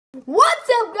What's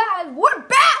up, guys? We're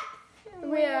back!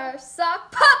 We are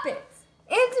Sock Puppets!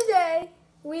 And today,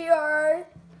 we are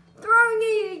throwing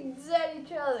eggs at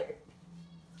each other.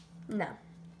 No.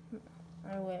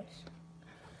 I wish.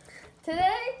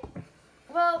 Today,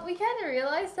 well, we kind of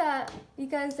realized that you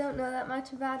guys don't know that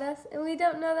much about us, and we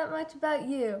don't know that much about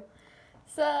you.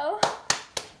 So,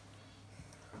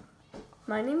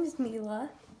 my name is Mila,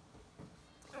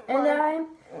 and I'm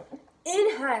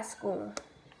in high school.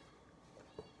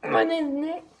 My name's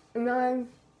Nick, and I'm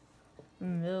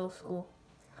in middle school.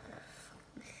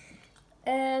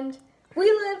 And we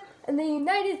live in the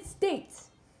United States.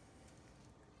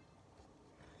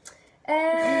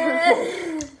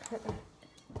 And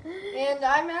And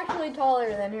I'm actually taller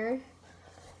than her.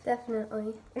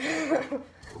 definitely.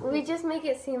 We just make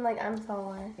it seem like I'm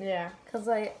taller. Yeah. Because,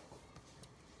 like,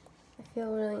 I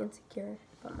feel really insecure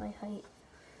about my height.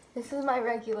 This is my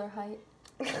regular height.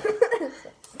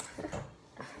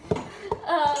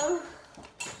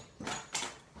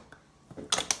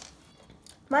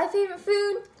 My favorite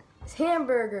food is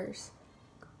hamburgers.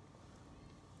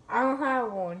 I don't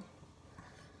have one.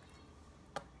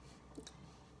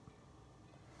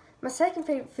 My second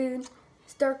favorite food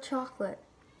is dark chocolate.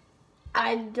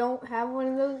 I don't have one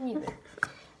of those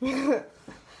either.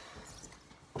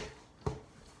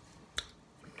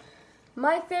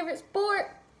 My favorite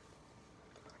sport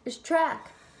is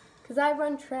track, because I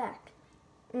run track.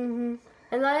 Mm-hmm.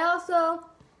 And I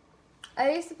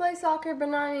used to play soccer, but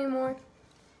not anymore.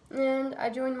 And I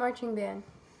joined marching band.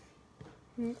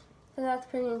 Mm-hmm. So that's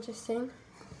pretty interesting.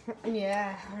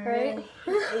 Yeah, Right?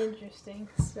 really interesting.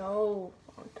 So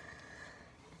fun.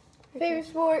 Favorite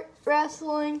sport,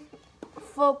 wrestling,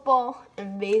 football,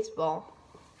 and baseball.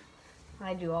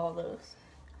 I do all those.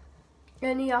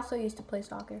 And he also used to play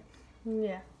soccer.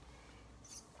 Yeah.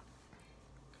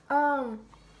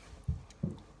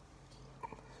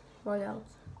 What else?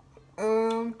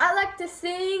 I I like to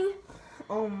sing.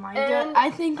 Oh my And- god. I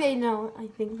think they know it. I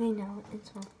think they know it. It's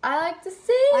fun. I like to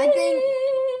sing. I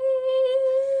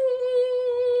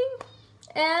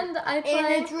And I play. And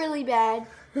it's really bad.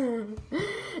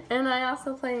 And I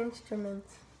also play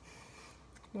instruments.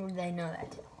 Well, they know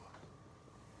that too.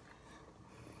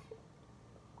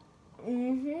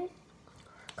 Mm-hmm.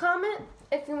 Comment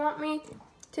if you want me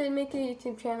to make a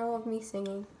YouTube channel of me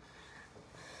singing.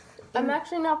 I'm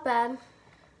actually not bad,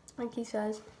 like he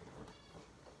says.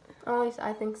 Or at least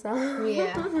I think so.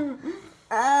 Yeah.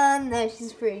 No,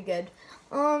 she's pretty good.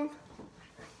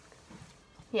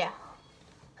 Yeah.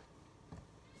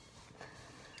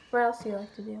 What else do you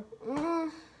like to do?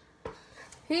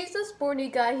 He's a sporty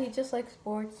guy. He just likes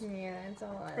sports. Yeah, that's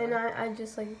all I And I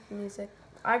just like music.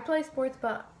 I play sports,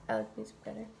 but I like music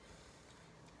better.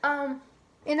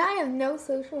 And I have no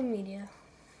social media.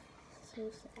 So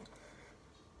sad.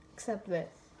 Except this.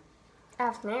 I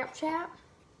have Snapchat.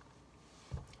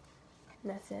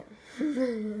 That's it.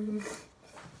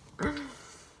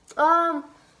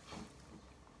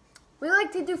 We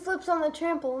like to do flips on the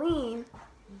trampoline.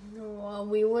 Well,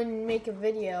 we wouldn't make a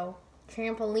video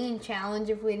trampoline challenge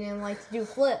if we didn't like to do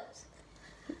flips.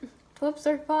 Flips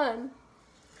are fun.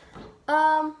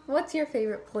 What's your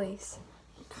favorite place?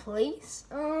 Place?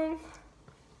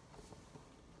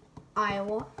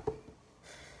 Iowa.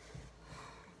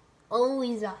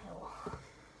 Always Iowa.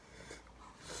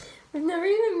 I've never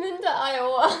even been to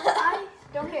Iowa. I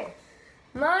don't care.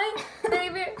 My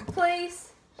favorite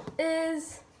place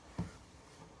is...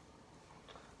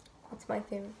 What's my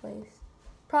favorite place?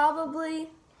 Probably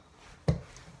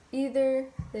either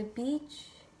the beach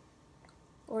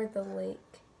or the lake.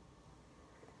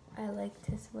 I like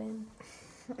to swim.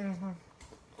 Mm-hmm.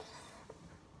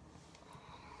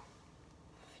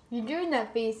 You're doing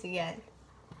that face again.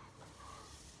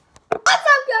 What's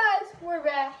up, guys? We're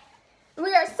back.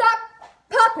 We are Sock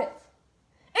Puppets.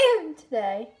 And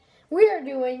today, we are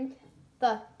doing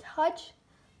the Touch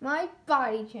My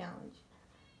Body Challenge.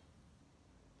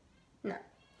 No.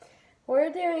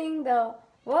 We're doing the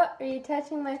What Are You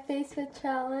Touching My Face With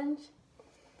challenge.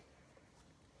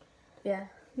 Yeah.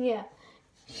 Yeah.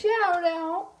 Shout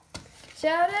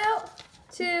out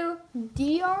to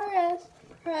DRS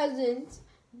Presents,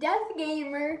 Death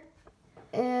Gamer,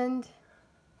 and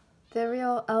the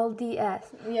real LDS.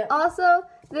 yeah. Also,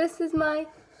 this is my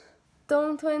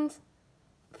Dome Twins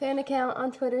fan account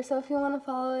on Twitter, so if you want to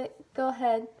follow it, go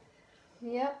ahead.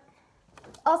 Yep.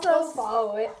 Also, Go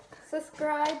follow it.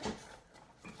 subscribe,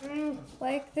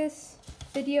 like this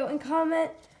video, and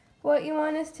comment what you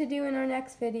want us to do in our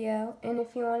next video, and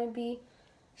if you want to be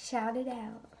shouted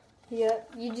out.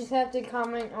 Yep. You just have to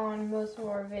comment on most of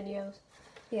our videos.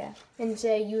 Yeah. And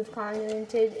say you've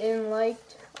commented and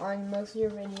liked on most of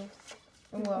your videos.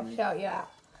 and we'll shout you out.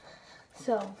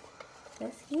 So,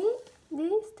 let's get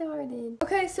this started.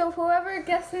 Okay, so whoever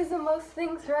guesses the most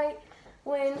things right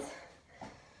wins.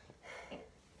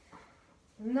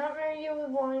 I'm not very good with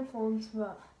blindfolds,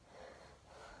 but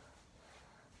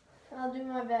I'll do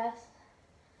my best.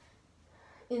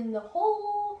 In the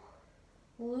hole,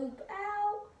 loop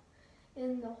out,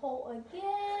 in the hole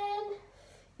again.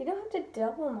 You don't have to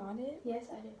double knot it. Yes,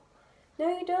 I do.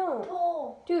 No, you don't.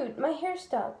 Pull. Dude, my hair's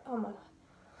stuck. Oh my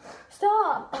god.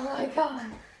 Stop! Oh my god.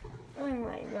 Oh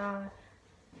my god.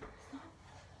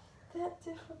 That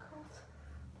difficult.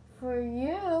 For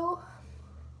you.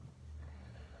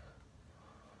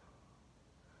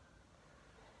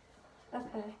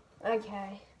 Okay.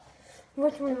 Okay.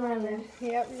 Which one am I in?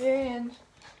 Yep, you're in.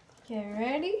 Okay,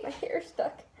 ready? My hair's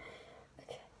stuck.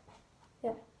 Okay.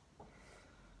 Yeah.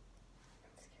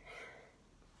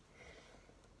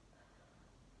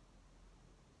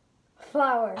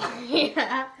 Flower.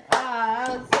 Yeah. Ah,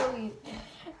 that was so easy.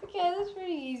 Okay, that's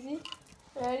pretty easy.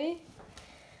 Ready?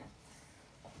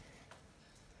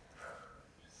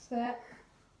 Set.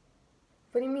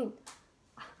 What do you mean?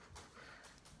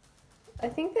 I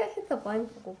think that hit the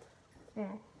blindfold.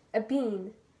 Mm. A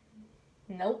bean.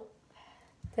 Nope.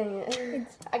 Dang it.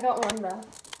 I got one though.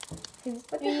 It's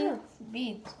What the hell?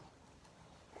 beads.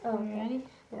 Oh, You ready?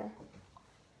 Yeah.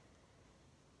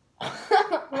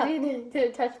 What did you do? Did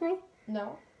it touch me?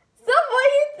 No. Stop!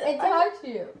 Why It touched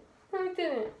you. No, it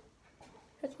didn't.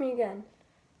 Touch me again.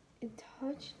 It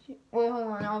touched you. Wait, hold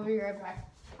on. I'll be right back.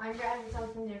 I'm grabbing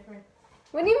something different.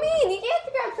 What do you mean? You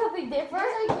can't grab something different.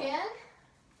 Yes, I can.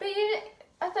 But you didn't.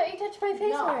 I thought you touched my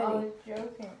face No, I already. was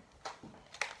joking.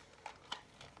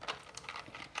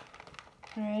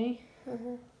 Ready?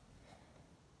 Mhm.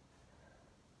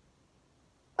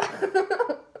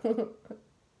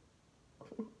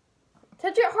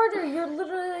 Touch it harder. You're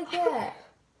literally like that.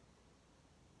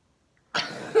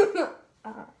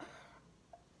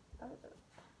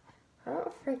 I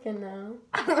don't freaking know.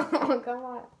 Oh, come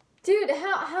on. Dude,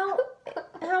 how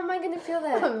am I gonna feel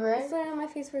that? Right. Just lay on my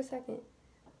face for a second.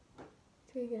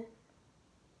 Do it again.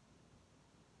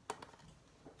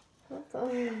 What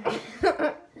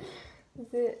the?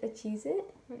 Is it a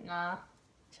Cheez-It? Nah.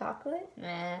 Chocolate?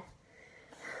 Nah.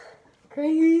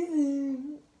 Crazy.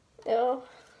 Oh.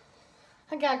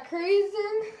 I got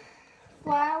craisin,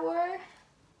 flour,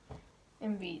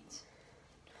 and beets.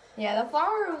 Yeah, the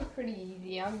flour was pretty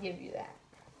easy. I'll give you that.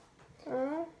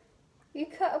 You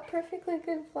cut a perfectly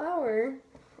good flower.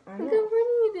 I Look know. how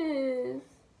pretty it is.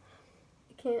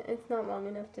 I can't. It's not long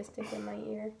enough to stick in my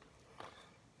ear.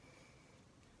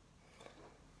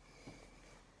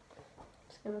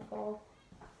 It's gonna fall.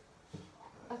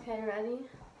 Okay, ready?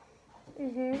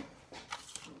 Mhm.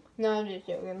 No, I'm just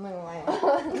joking. Look away.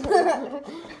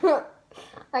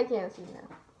 I can't see now.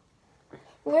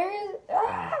 Where is?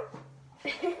 Ah!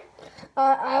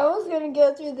 I was gonna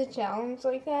go through the challenge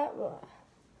like that, but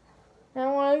I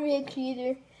don't want to be a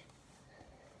cheater.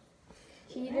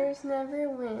 Cheaters never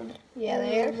win. Yeah,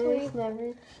 they actually. Cheaters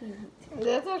never cheat.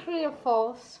 That's actually a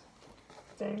false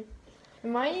thing.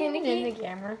 Am I Can even you in the keep-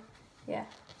 camera?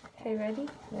 Okay, ready?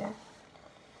 Yeah.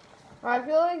 I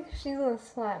feel like she's gonna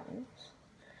slap me.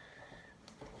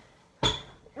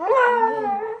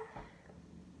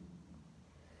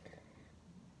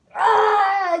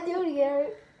 Ah! Do it again.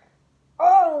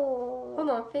 Oh! Hold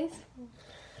on, face.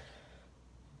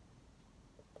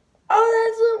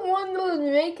 Oh, that's one of those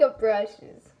makeup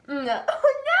brushes. No.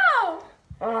 Oh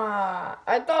no! Ah,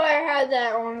 I thought I had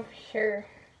that on for sure.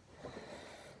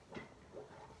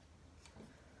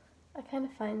 I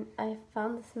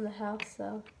found this in the house,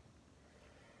 so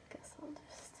guess I'll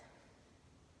just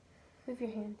move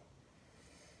your hand.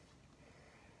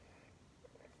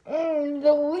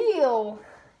 The wheel.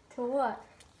 To what?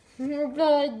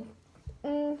 The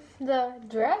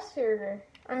dresser.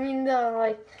 I mean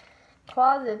the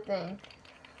closet thing.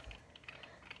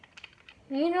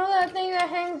 You know that thing that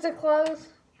hangs the clothes?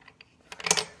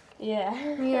 Yeah.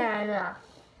 Yeah, I know.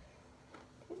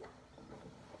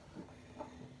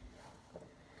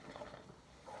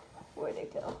 Where'd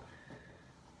it go?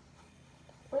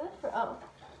 Where'd it for? Oh.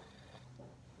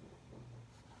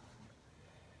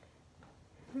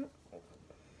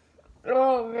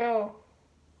 Oh no.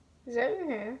 Is that your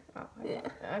hair? Oh, Yeah.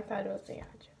 I thought it was the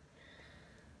hatchet.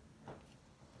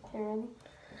 Okay, ready?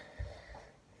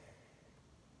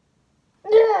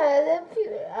 Yeah, that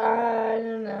I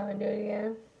don't know. Do it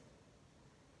again.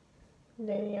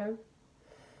 Do it again.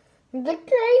 The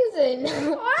crazy.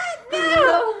 What?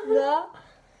 No.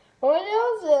 What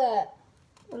else is that?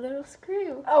 A little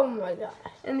screw. Oh my god.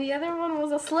 And the other one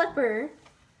was a slipper.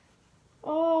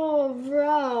 Oh,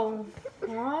 bro.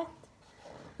 What?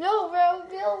 No, bro, it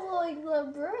feels like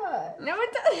the brush. No,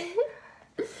 it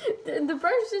doesn't. The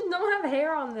brushes don't have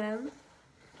hair on them.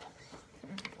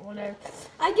 Whatever.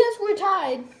 I guess we're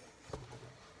tied.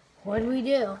 What do we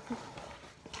do?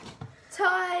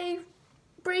 Tie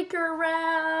breaker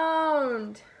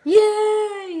round.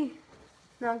 Yay!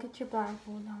 Now get your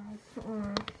blindfold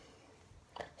on.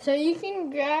 So you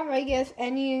can grab, I guess,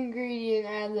 any ingredient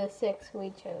out of the 6 we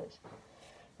chose.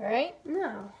 Right?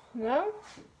 No. No?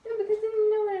 No, because then you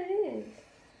know what it is.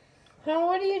 So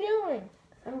what are you doing?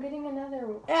 I'm getting another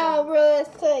one. Oh, bro, that's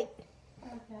tight.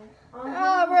 Okay.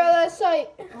 Oh, bro, that's tight.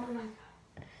 Oh my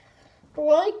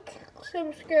god. Like,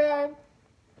 subscribe,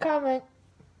 comment,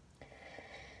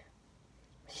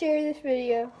 share this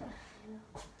video.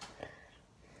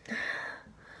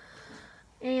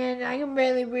 And I can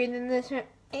barely breathe in this one.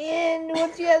 And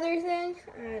what's the other thing?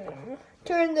 I don't know.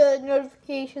 Turn the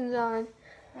notifications on.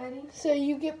 Ready? So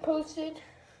you get posted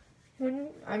when,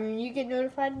 you get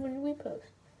notified when we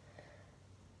post.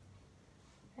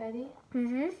 Ready?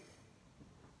 Mm-hmm.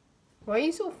 Why are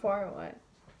you so far away?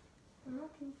 I'm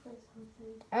looking for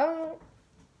something. I don't know.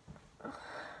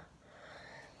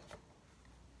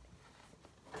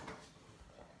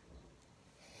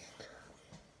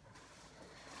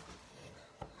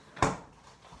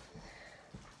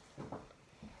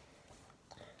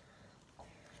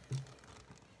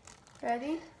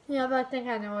 Ready? Yeah, but I think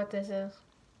I know what this is.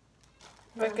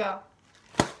 But go.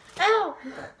 Ow!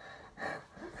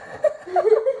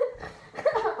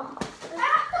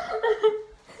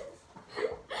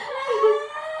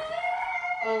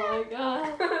 Oh my god.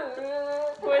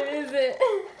 What is it?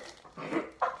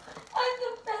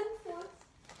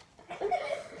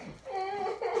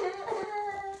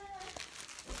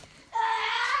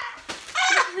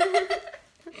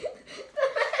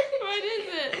 What is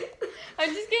it? I'm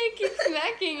just gonna keep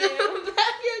smacking you. The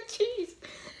bag of cheese.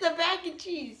 The bag of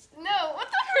cheese. No, what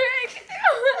the frick?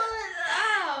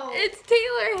 Ow! It's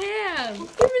Taylor ham.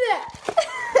 Give me that.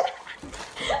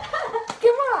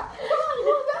 Come on. Come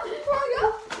on, go.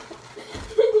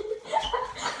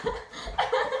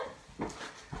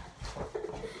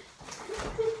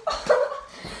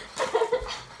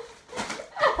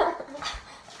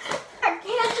 I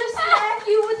can't just smack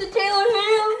you with the Taylor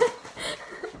ham.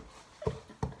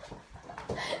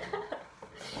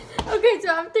 Okay, so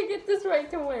I have to get this right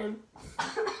to win.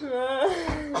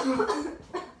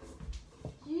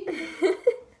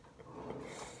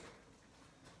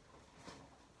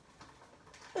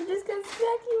 I'm just gonna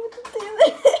smack you with the Taylor.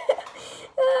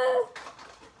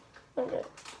 Okay.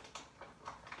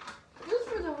 Just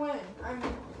for the win. I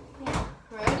mean, yeah.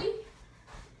 Ready?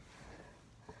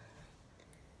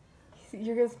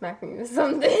 You're gonna smack me with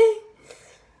something.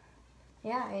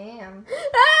 Yeah, I am.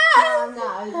 Ah! No, I'm not.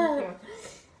 I was just joking.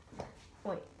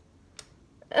 Wait.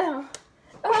 Oh.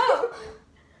 Oh!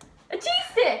 A cheese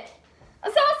stick! A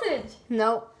sausage!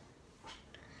 Nope.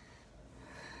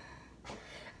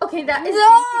 Okay, that is No!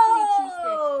 basically a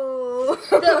cheese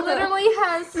stick. That literally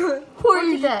has... Look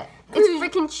at that. It's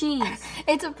freaking cheese.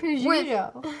 It's a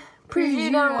prosciutto.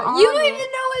 Prosciutto on You don't it. even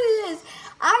know what it is.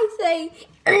 I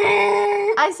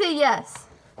say yes.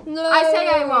 No. I say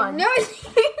I won. No, you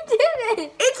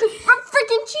didn't. It's a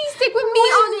freaking cheese stick with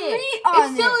meat on it. Meat on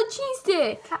It's still a cheese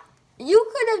stick. You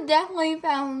could have definitely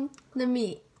found the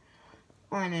meat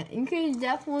on it. You could have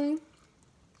definitely.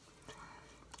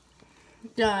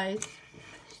 Guys,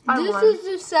 I this won. is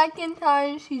the second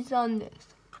time she's done this.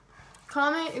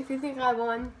 Comment if you think I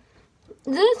won.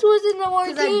 This was in the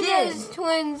 'Cause I Martinez did.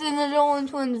 twins and the Dolan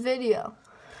twins video.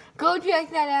 Go check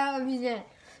that out if you didn't.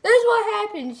 This is what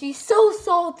happened. She's so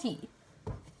salty.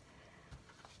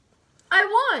 I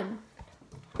won.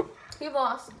 He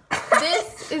lost.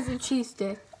 This is a cheese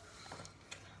stick.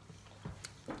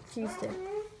 Cheese stick.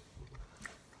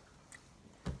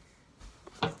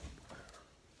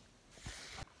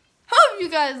 Hope you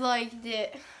guys liked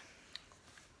it.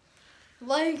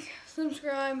 Like,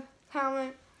 subscribe,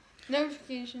 comment,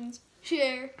 notifications,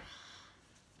 share.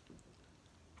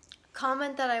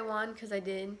 Comment that I won because I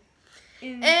did.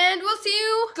 And And we'll see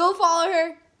you. go follow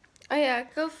her. Oh yeah,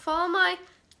 go follow my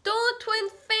Dolan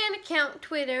Twins fan account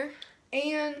Twitter.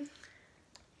 And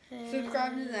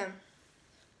subscribe to them.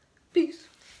 Peace.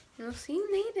 And we'll see you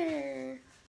later.